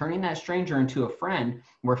stranger, turning that stranger into a friend.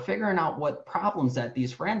 We're figuring out what problems that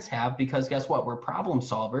these friends have, because guess what? We're problem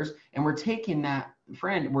solvers, and we're taking that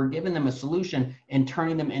friend, we're giving them a solution and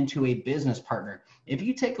turning them into a business partner. If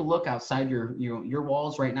you take a look outside your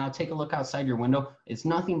walls right now, take a look outside your window, it's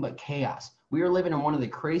nothing but chaos. We are living in one of the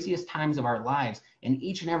craziest times of our lives, and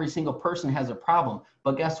each and every single person has a problem.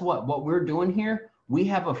 But guess what? What we're doing here, we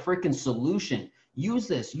have a freaking solution. Use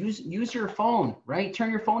this. Use your phone, right?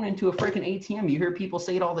 Turn your phone into a freaking ATM. You hear people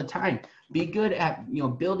say it all the time. Be good at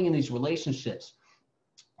building these relationships.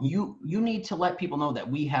 You need to let people know that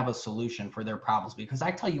we have a solution for their problems, because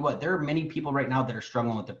I tell you what, there are many people right now that are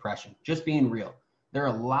struggling with depression. Just being real. There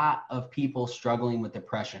are a lot of people struggling with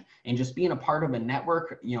depression, and just being a part of a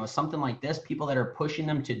network, something like this, people that are pushing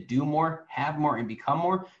them to do more, have more, and become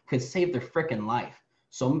more, could save their freaking life.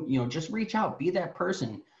 So, just reach out, be that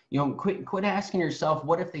person. Quit asking yourself,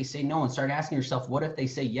 what if they say no, and start asking yourself, what if they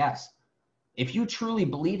say yes? If you truly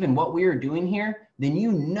believe in what we are doing here, then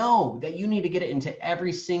you know that you need to get it into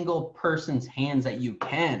every single person's hands that you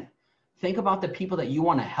can. Think about the people that you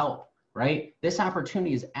want to help. right? This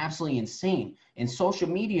opportunity is absolutely insane. And social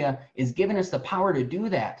media is giving us the power to do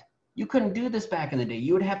that. You couldn't do this back in the day.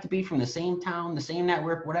 You would have to be from the same town, the same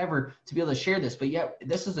network, whatever, to be able to share this. But yet,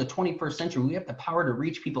 this is the 21st century. We have the power to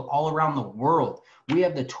reach people all around the world. We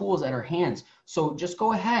have the tools at our hands. So just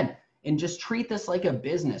go ahead and just treat this like a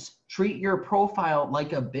business. Treat your profile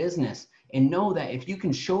like a business, and know that if you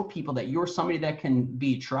can show people that you're somebody that can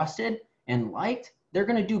be trusted and liked, they're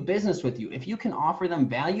going to do business with you. If you can offer them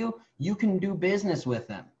value, you can do business with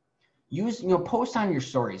them. Use, post on your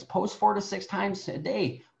stories, post 4 to 6 times a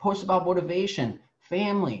day, post about motivation,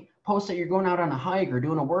 family, post that you're going out on a hike or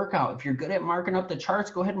doing a workout. If you're good at marking up the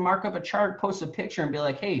charts, go ahead and mark up a chart, post a picture and be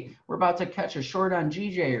like, hey, we're about to catch a short on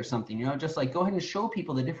GJ or something, just like go ahead and show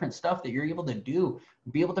people the different stuff that you're able to do,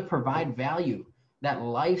 be able to provide value, that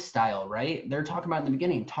lifestyle, right? They're talking about in the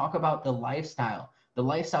beginning, talk about the lifestyle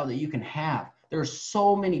that you can have. There's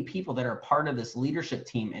so many people that are part of this leadership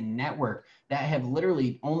team and network that have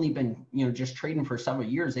literally only been, just trading for several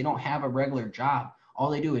years. They don't have a regular job. All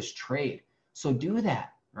they do is trade. So do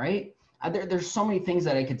that, right? There's so many things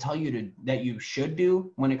that I could tell you that you should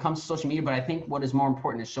do when it comes to social media, but I think what is more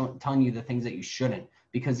important is telling you the things that you shouldn't,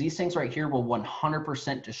 because these things right here will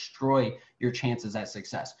 100% destroy your chances at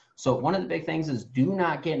success. So one of the big things is do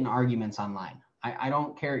not get in arguments online. I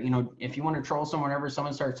don't care, if you want to troll someone, whenever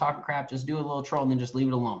someone starts talking crap, just do a little troll and then just leave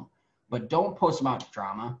it alone. But don't post about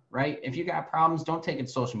drama, right? If you got problems, don't take it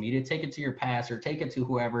to social media, take it to your pastor, take it to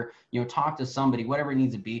whoever, talk to somebody, whatever it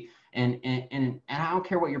needs to be. And I don't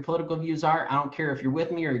care what your political views are. I don't care if you're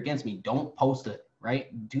with me or against me. Don't post it,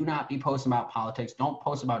 right? Do not be posting about politics. Don't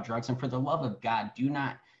post about drugs. And for the love of God, do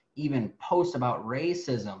not even post about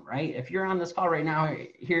racism, right? If you're on this call right now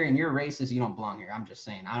here and you're racist, you don't belong here. I'm just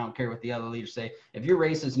saying, I don't care what the other leaders say. If you're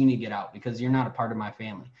racist, you need to get out because you're not a part of my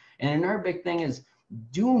family. And another big thing is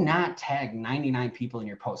do not tag 99 people in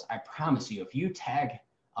your post. I promise you, if you tag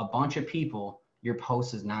a bunch of people, your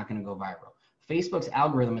post is not going to go viral. Facebook's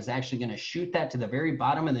algorithm is actually going to shoot that to the very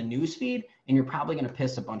bottom of the news feed, and you're probably going to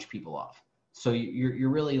piss a bunch of people off. So you're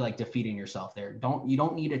really like defeating yourself there. You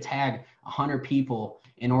don't need to tag 100 people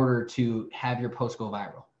in order to have your post go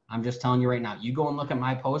viral. I'm just telling you right now, you go and look at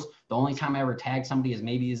my post. The only time I ever tag somebody is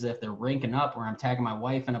maybe as if they're ranking up, or I'm tagging my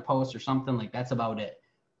wife in a post or something. Like that's about it.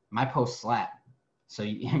 My posts slap. So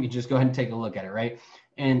you just go ahead and take a look at it, right?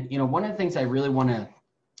 And one of the things I really want to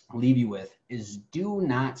leave you with is do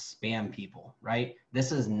not spam people, right?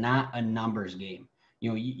 This is not a numbers game.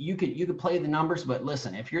 You could play the numbers, but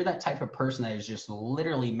listen, if you're that type of person that is just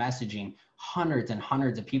literally messaging hundreds and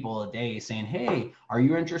hundreds of people a day saying, hey, are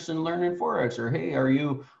you interested in learning Forex? Or, hey, are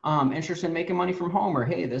you interested in making money from home? Or,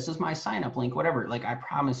 hey, this is my sign up link, whatever. Like, I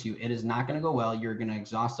promise you, it is not going to go well. You're going to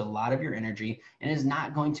exhaust a lot of your energy and it's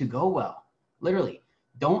not going to go well. Literally,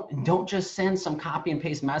 don't just send some copy and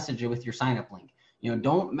paste message with your sign up link.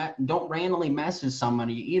 Don't randomly message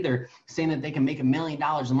somebody either saying that they can make $1 million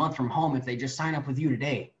a month from home if they just sign up with you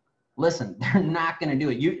today. Listen, they're not going to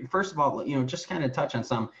do it. First of all, just kind of touch on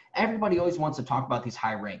some. Everybody always wants to talk about these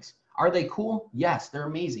high ranks. Are they cool? Yes, they're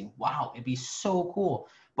amazing. Wow, it'd be so cool.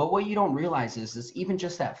 But what you don't realize is even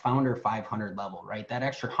just that founder 500 level, right? That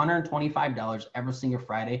extra $125 every single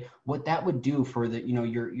Friday, what that would do for the,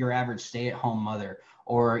 your average stay-at-home mother,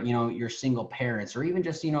 or, your single parents, or even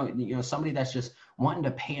just, somebody that's just wanting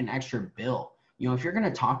to pay an extra bill. If you're going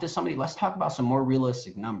to talk to somebody, let's talk about some more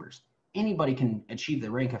realistic numbers. Anybody can achieve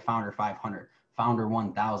the rank of founder 500, founder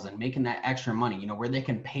 1000, making that extra money, where they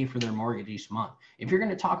can pay for their mortgage each month. If you're going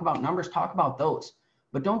to talk about numbers, talk about those.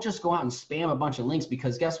 But don't just go out and spam a bunch of links,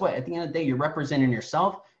 because guess what? At the end of the day, you're representing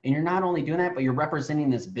yourself, and you're not only doing that, but you're representing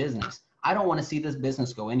this business. I don't want to see this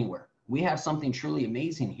business go anywhere. We have something truly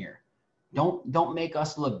amazing here. Don't make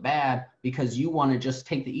us look bad because you want to just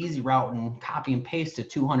take the easy route and copy and paste to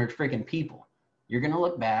 200 freaking people. You're going to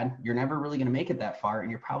look bad. You're never really going to make it that far, and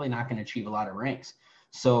you're probably not going to achieve a lot of ranks.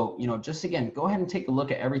 So, just again, go ahead and take a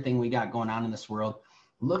look at everything we got going on in this world.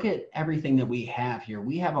 Look at everything that we have here.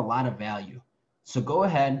 We have a lot of value. So go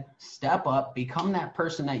ahead, step up, become that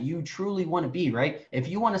person that you truly want to be, right? If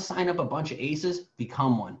you want to sign up a bunch of aces,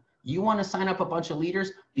 become one. You want to sign up a bunch of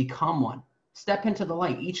leaders, become one. Step into the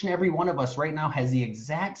light. Each and every one of us right now has the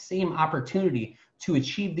exact same opportunity to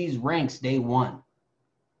achieve these ranks day one.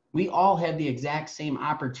 We all have the exact same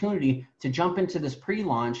opportunity to jump into this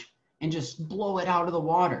pre-launch and just blow it out of the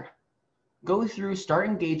water. Go through, start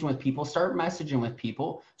engaging with people, start messaging with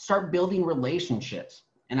people, start building relationships.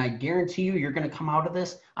 And I guarantee you, you're going to come out of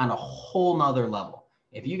this on a whole nother level.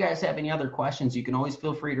 If you guys have any other questions, you can always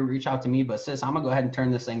feel free to reach out to me. But sis, I'm going to go ahead and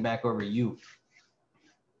turn this thing back over to you.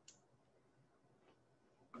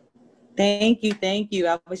 Thank you, thank you.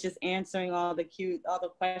 I was just answering all the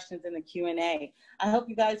questions in the Q&A. I hope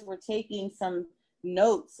you guys were taking some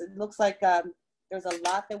notes. It looks like there's a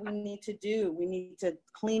lot that we need to do. We need to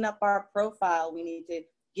clean up our profile. We need to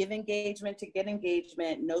give engagement to get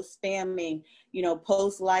engagement, no spamming, you know,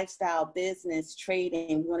 post lifestyle, business,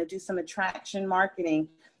 trading. You want to do some attraction marketing.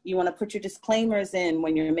 You want to put your disclaimers in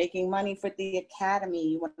when you're making money for the academy.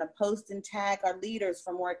 You want to post and tag our leaders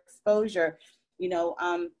for more exposure. You know,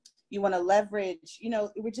 you want to leverage, you know,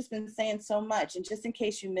 we've just been saying so much. And just in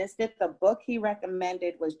case you missed it, the book he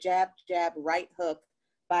recommended was Jab, Jab, Right Hook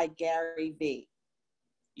by Gary Vee.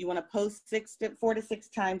 You want to post 4 to 6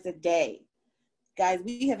 times a day. Guys,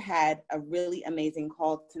 we have had a really amazing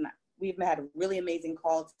call tonight. We've had a really amazing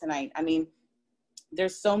call tonight. I mean,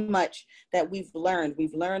 there's so much that we've learned.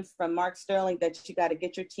 We've learned from Mark Sterling that you got to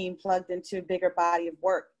get your team plugged into a bigger body of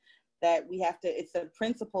work, that we have to, it's the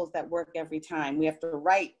principles that work every time. We have to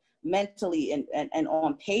write mentally and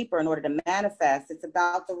on paper in order to manifest. It's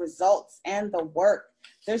about the results and the work.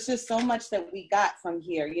 There's just so much that we got from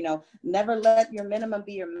here. You know, never let your minimum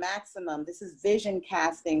be your maximum. This is vision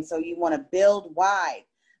casting. So you want to build wide.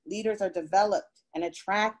 Leaders are developed and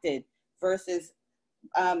attracted versus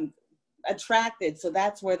attracted. So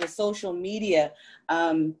that's where the social media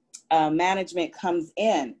management comes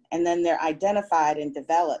in, and then they're identified and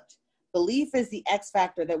developed. Belief is the X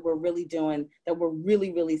factor that we're really doing, that we're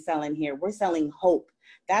really, really selling here. We're selling hope.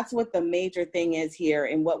 That's what the major thing is here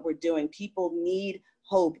and what we're doing. People need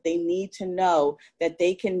hope. They need to know that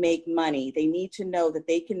they can make money. They need to know that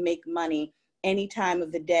they can make money any time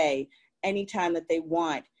of the day, anytime that they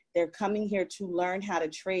want. They're coming here to learn how to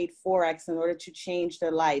trade Forex in order to change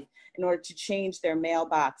their life, in order to change their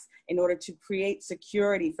mailbox, in order to create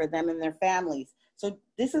security for them and their families. So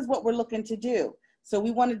this is what we're looking to do. So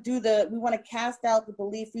we want to cast out the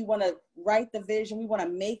belief. We want to write the vision. We want to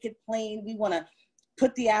make it plain. We want to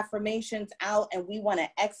put the affirmations out, and we want to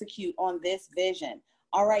execute on this vision.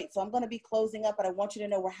 All right. So I'm going to be closing up, but I want you to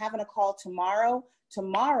know we're having a call tomorrow.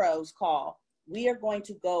 Tomorrow's call, we are going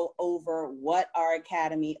to go over what our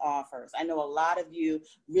academy offers. I know a lot of you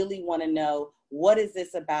really want to know, what is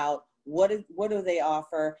this about? What do they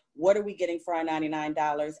offer? What are we getting for our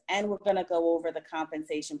 $99? And we're going to go over the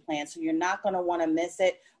compensation plan. So you're not going to want to miss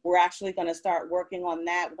it. We're actually going to start working on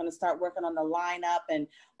that. We're going to start working on the lineup and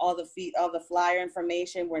all the flyer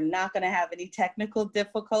information. We're not going to have any technical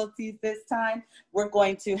difficulties this time. We're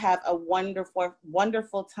going to have a wonderful,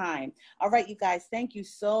 wonderful time. All right, you guys, thank you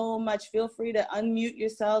so much. Feel free to unmute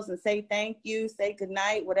yourselves and say thank you, say good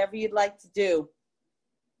night, whatever you'd like to do.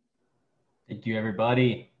 Thank you,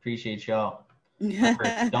 everybody. Appreciate y'all.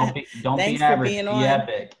 Don't be Thanks average, for being be on.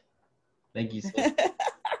 epic. Thank you, sis.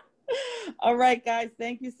 All right, guys.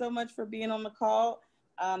 Thank you so much for being on the call.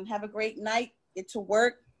 Have a great night. Get to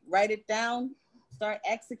work. Write it down. Start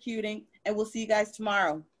executing. And we'll see you guys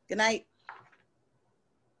tomorrow. Good night.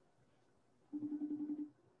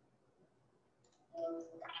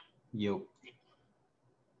 Yo.